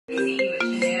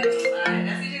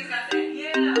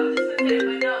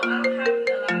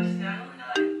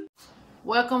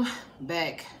Welcome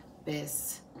back,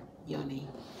 Best Uni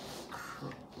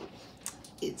crew.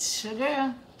 It's your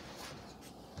girl.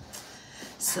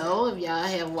 So, if y'all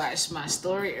have watched my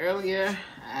story earlier,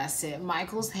 I said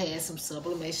Michael's had some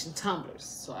sublimation tumblers.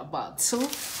 So I bought two.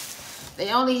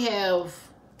 They only have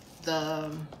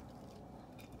the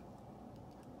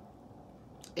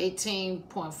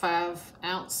 18.5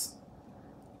 ounce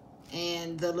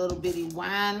and the little bitty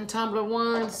wine tumbler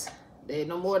ones. They're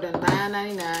no more than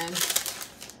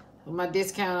 $9.99. With my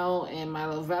discount on and my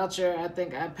little voucher, I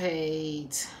think I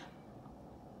paid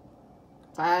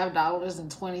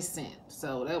 $5.20.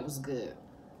 So that was good.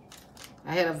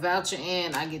 I had a voucher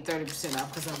and I get 30%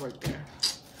 off because I work there.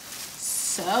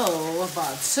 So I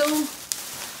bought two.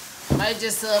 Might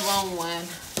just sub on one.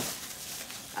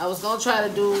 I was gonna try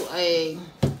to do a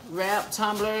wrap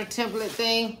tumbler template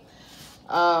thing.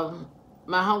 My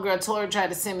homegirl Tori tried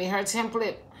to send me her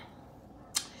template.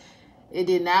 It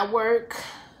did not work.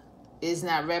 It's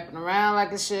not wrapping around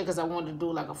like it should because I wanted to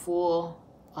do like a full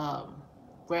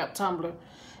wrap tumbler.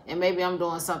 And maybe I'm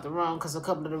doing something wrong because a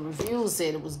couple of the reviews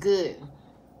said it was good.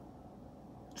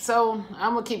 So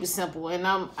I'm gonna keep it simple. And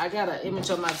I got an image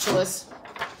of my choice.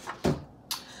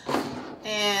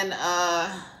 And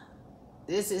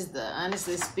this is the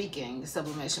Honestly Speaking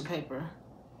sublimation paper.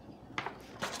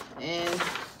 And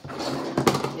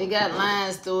it got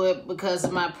lines through it because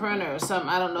of my printer or something.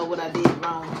 I don't know what I did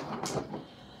wrong.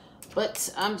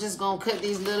 But I'm just gonna cut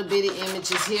these little bitty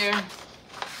images here.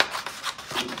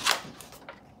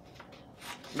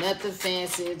 Nothing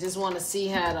fancy. I just want to see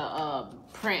how to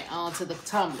print onto the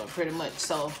tumbler pretty much.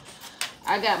 So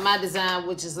I got my design,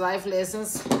 which is life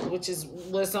lessons, which is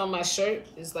what's on my shirt.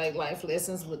 It's like life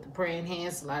lessons with the praying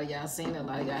hands. A lot of y'all seen it, a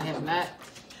lot of y'all have not.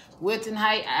 Width and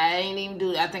height, I ain't even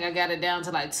do it. I think I got it down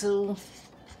to like two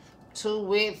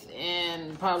width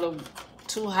and probably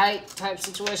 2 height type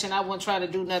situation. I won't try to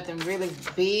do nothing really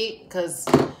big because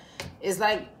it's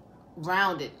like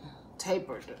rounded,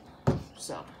 tapered.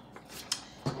 So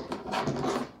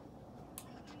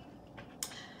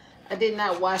I did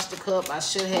not wash the cup. I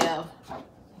should have.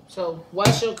 So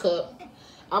wash your cup.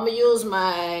 I'm gonna use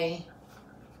my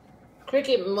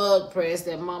Cricut mug press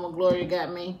that Mama Gloria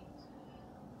got me.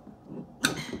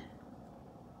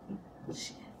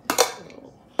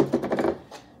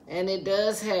 And it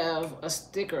does have a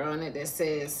sticker on it that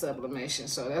says sublimation,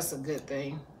 so that's a good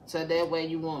thing. So that way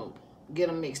you won't get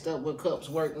them mixed up with cups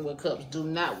work and with cups do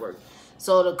not work.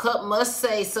 So the cup must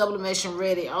say sublimation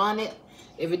ready on it.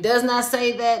 If it does not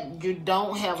say that, you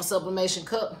don't have a sublimation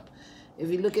cup. If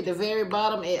you look at the very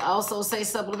bottom, it also says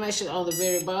sublimation on the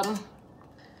very bottom.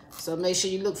 So make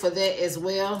sure you look for that as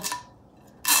well.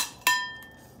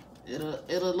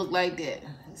 It'll look like that. It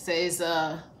says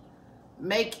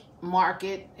make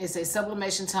market. It's a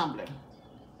sublimation tumbler.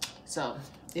 So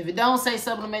if it don't say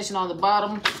sublimation on the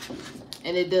bottom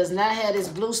and it does not have this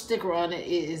blue sticker on it,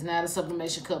 it is not a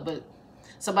sublimation cup. But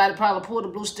somebody probably pulled the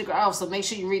blue sticker off, so make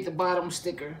sure you read the bottom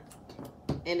sticker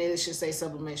and it should say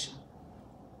sublimation.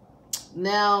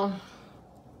 Now,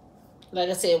 like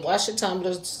I said, wash your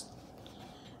tumblers.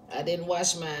 I didn't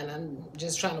wash mine. I'm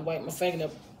just trying to wipe my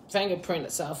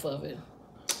fingerprints off of it.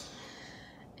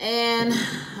 And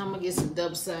I'm gonna get some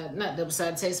not double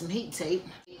side tape, some heat tape.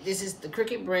 This is the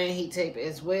Cricut brand heat tape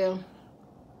as well.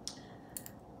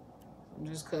 I'm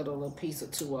just cut a little piece or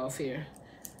two off here.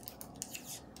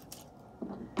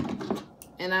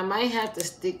 And I might have to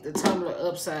stick the tumbler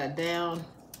upside down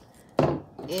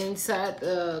inside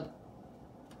the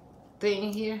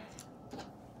thing here.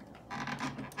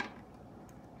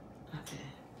 Okay.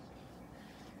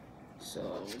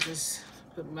 So just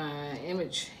put my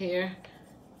image here.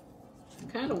 I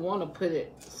kind of want to put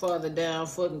it farther down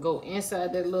so it can go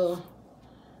inside that little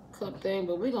cup thing,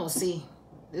 but we're going to see.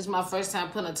 This is my first time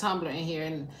putting a tumbler in here,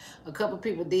 and a couple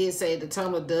people did say the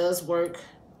tumbler does work.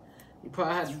 You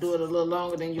probably have to do it a little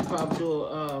longer than you probably do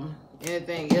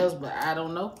anything else, but I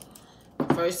don't know.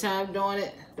 First time doing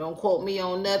it. Don't quote me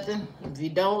on nothing. If you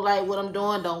don't like what I'm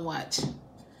doing, don't watch.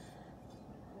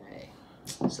 Hey.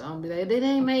 So I'm be like, it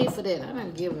ain't made for that. I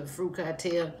done give a fruit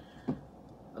cocktail.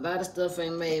 A lot of stuff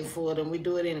ain't made for it, and we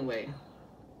do it anyway.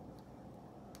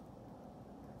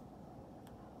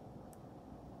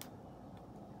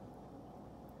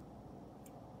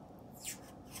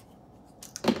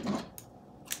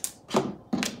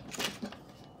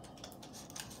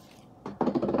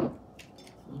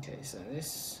 Okay, so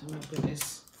this, I'm gonna put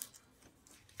this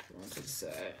on to the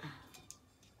side.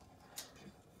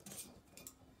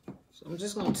 So I'm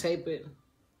just gonna tape it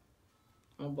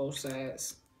on both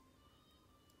sides.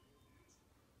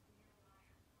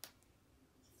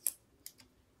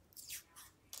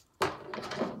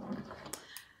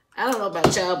 I don't know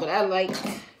about y'all, but I like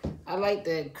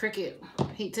the Cricut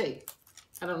heat tape.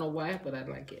 I don't know why, but I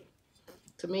like it.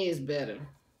 To me, it's better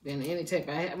than any tape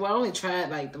I have. Well, I only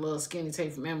tried like the little skinny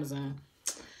tape from Amazon.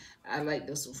 I like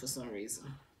this one for some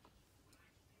reason.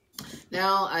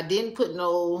 Now, I didn't put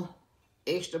no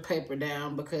extra paper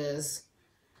down because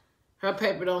her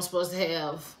paper don't supposed to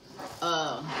have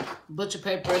butcher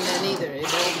paper in there neither. It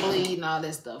don't bleed and all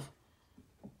that stuff.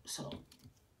 So,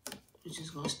 we're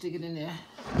just going to stick it in there.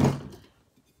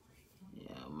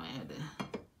 Yeah, I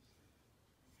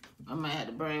might have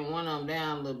to bring one of them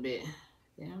down a little bit.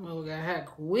 Yeah, I know we got how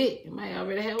quick. It might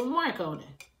already have a mark on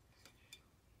it.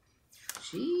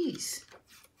 Jeez.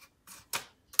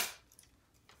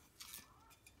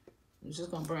 I'm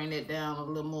just gonna bring that down a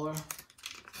little more.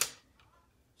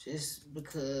 Just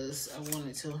because I want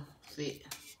it to fit.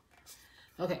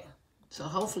 Okay, so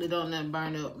hopefully don't let it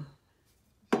burn up.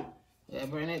 Yeah,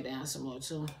 bring that down some more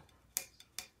too.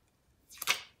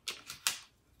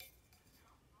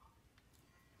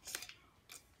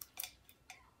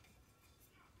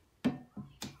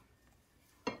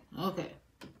 Okay.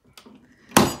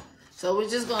 So we're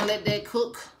just gonna let that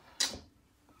cook.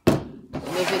 And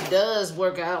if it does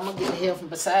work out, I'm gonna get the hell from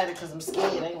beside it because I'm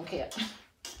scared. I ain't gonna care. So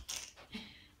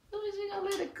we're just gonna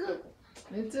let it cook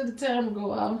until the timer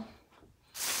go off.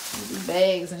 With the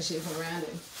bags and shit around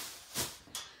it.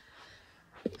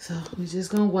 So we're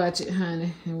just gonna watch it,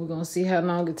 honey, and we're gonna see how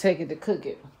long it take it to cook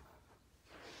it.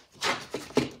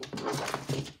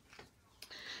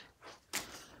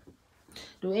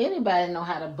 Do anybody know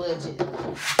how to budget?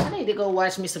 I need to go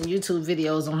watch me some YouTube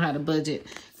videos on how to budget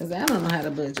because I don't know how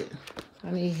to budget.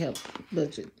 I need help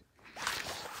budget.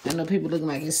 I know people look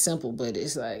like it's simple, but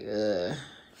it's like,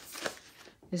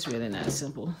 it's really not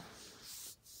simple.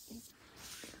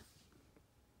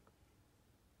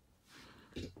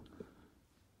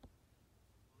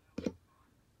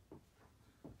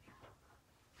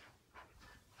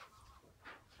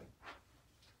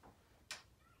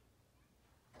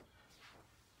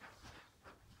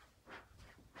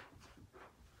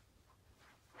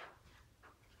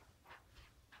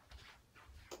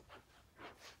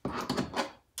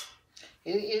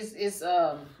 It's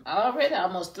I already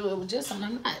almost threw it with just on a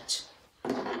notch.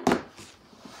 I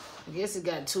guess it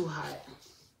got too hot.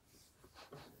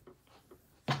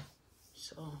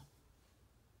 So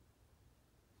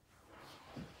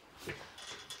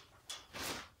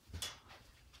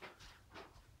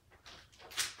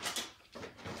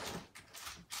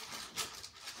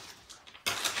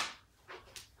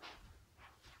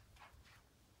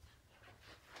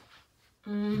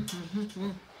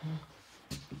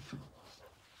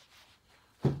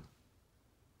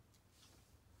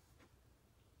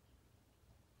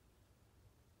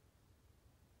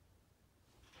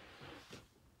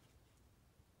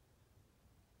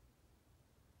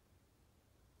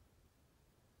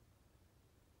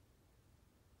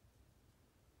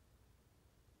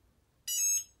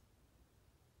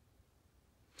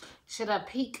should I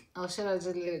peek or should I just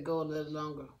let it go a little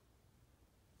longer?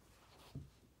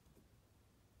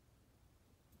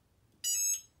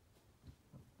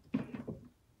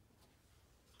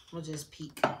 I'll just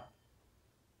peek.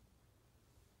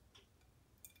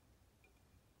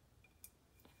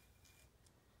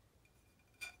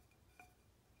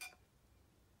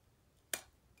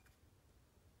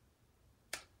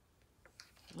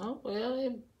 Oh, well,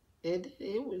 it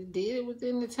did it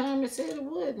within the time it said it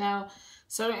would. Now,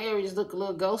 certain areas look a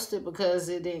little ghosted because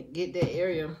it didn't get that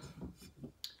area.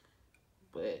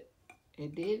 But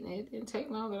it didn't take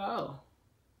long at all.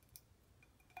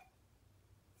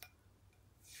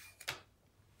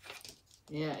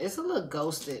 Yeah, it's a little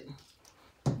ghosted.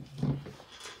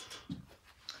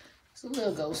 It's a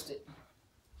little ghosted.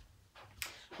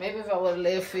 Maybe if I would have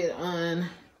left it on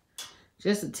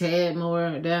just a tad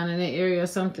more down in that area or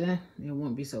something, it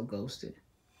wouldn't be so ghosted.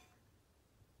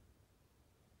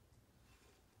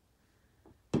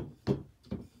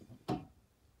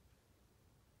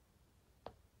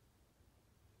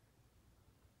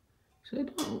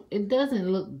 So it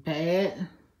doesn't look bad.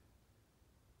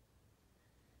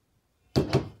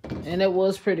 And it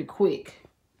was pretty quick,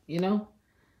 you know?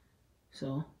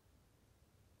 So,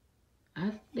 I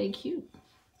think they cute.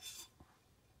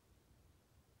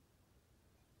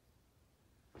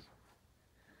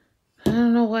 I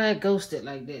don't know why I ghosted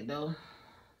like that, though.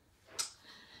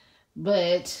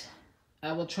 But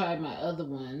I will try my other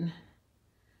one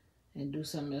and do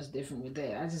something else different with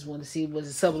that. I just want to see what's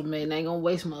a sublimate. I ain't going to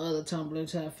waste my other tumbler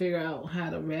until I figure out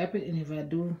how to wrap it. And if I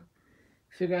do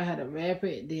figure out how to wrap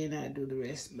it, then I do the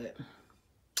rest. But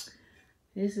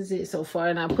this is it so far.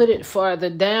 And I put it farther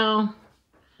down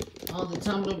on the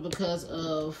tumbler because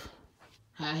of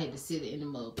how I had to sit it in the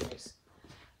mug press.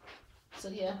 So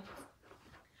yeah,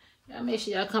 y'all make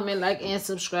sure y'all comment, like, and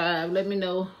subscribe. Let me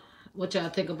know what y'all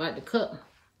think about the cup.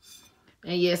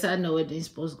 And yes, I know it ain't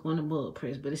supposed to go in the mug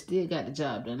press, but it still got the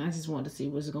job done. I just wanted to see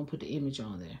what's gonna put the image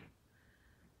on there.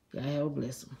 God have a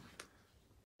blessing.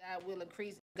 God will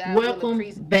increase. Welcome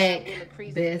back,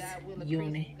 Best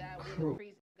Uni Crew.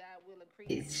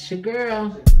 It's your girl.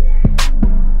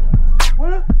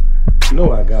 What? You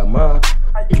know I got mine.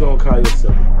 How you gonna call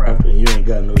yourself a crafter and you ain't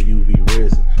got no UV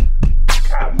resin?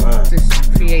 Got mine. This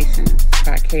is Creations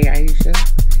by K.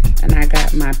 Aisha, and I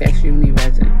got my Best Uni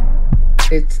resin.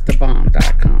 It's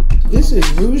thebomb.com. This is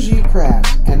Rougie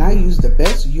Crafts, and I use the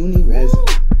Best Uni resin.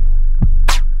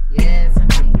 Yes,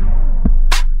 I mean.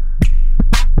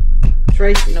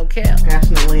 Tracy, no cap.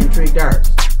 Passionately intrigued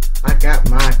arts. I got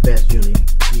my Best Uni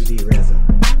UV resin.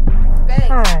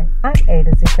 Hi, I'm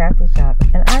Ada's Crafty Shop,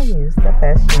 and I use the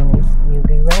Best Uni's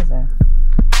UV resin.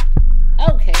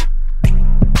 Okay.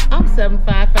 I'm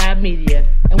 755 Media,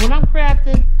 and when I'm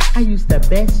crafting, I use the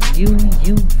Best Uni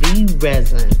UV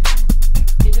resin.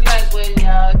 Hit the like button,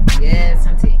 y'all. Yes,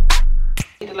 auntie.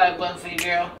 Hit the like button for you,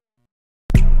 girl.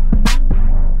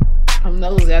 I'm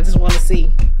nosy. I just want to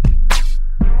see.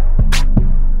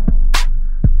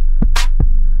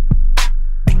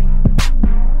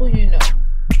 Who you know?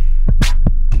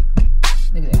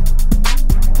 Look at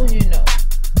that. Who you know?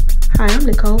 Hi, I'm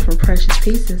Nicole from Precious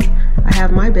Pieces. I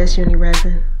have my Best Uni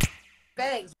resin.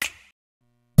 Thanks.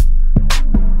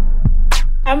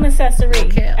 I'm Accessory,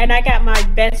 Okay. and I got my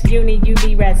Best Uni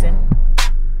UV resin.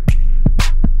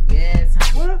 Yes,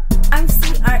 auntie. I'm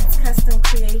C Arts Custom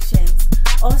Creations,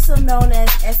 also known as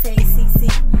SACC,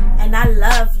 and I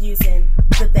love using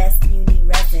the Best Uni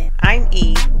resin. I'm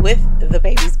E with the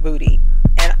Baby's Booty,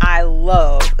 and I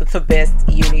love the Best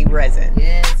Uni resin.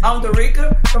 Yes. I'm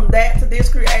Darika from That to This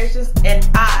Creations, and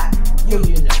I use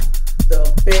You know.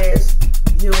 the Best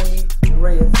Uni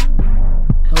resin.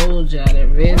 Told y'all that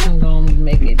resin gonna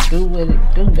make it do what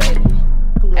it do, baby.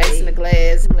 Ice in the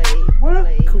glass.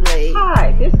 Kool-Aid.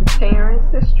 Hi, this is Terrence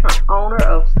Sistrunk, owner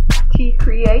of T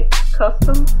Create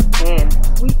Custom and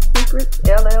Sweet Secrets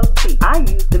LLC. I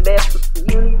use the Best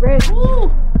Uni resin.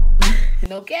 Woo.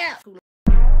 No cap.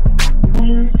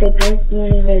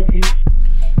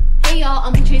 Hey y'all,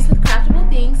 I'm Patrice with Craftable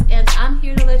Things, and I'm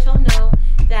here to let y'all know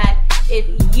that if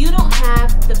you don't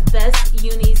have the Best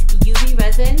Uni's UV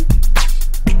resin,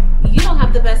 you don't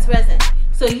have the best resin.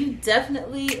 So you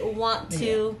definitely want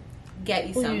to get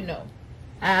you Who some. you know?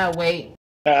 I'll wait.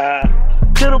 To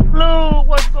the blue,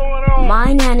 what's going on?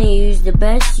 My nanny used the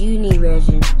Best Uni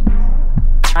resin.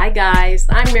 Hi guys,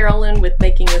 I'm Marilyn with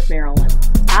Making with Marilyn.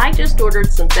 I just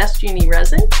ordered some Best Uni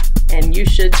resin, and you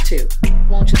should too.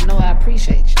 Want you to know I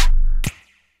appreciate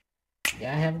you.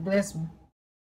 Y'all have a blessed one.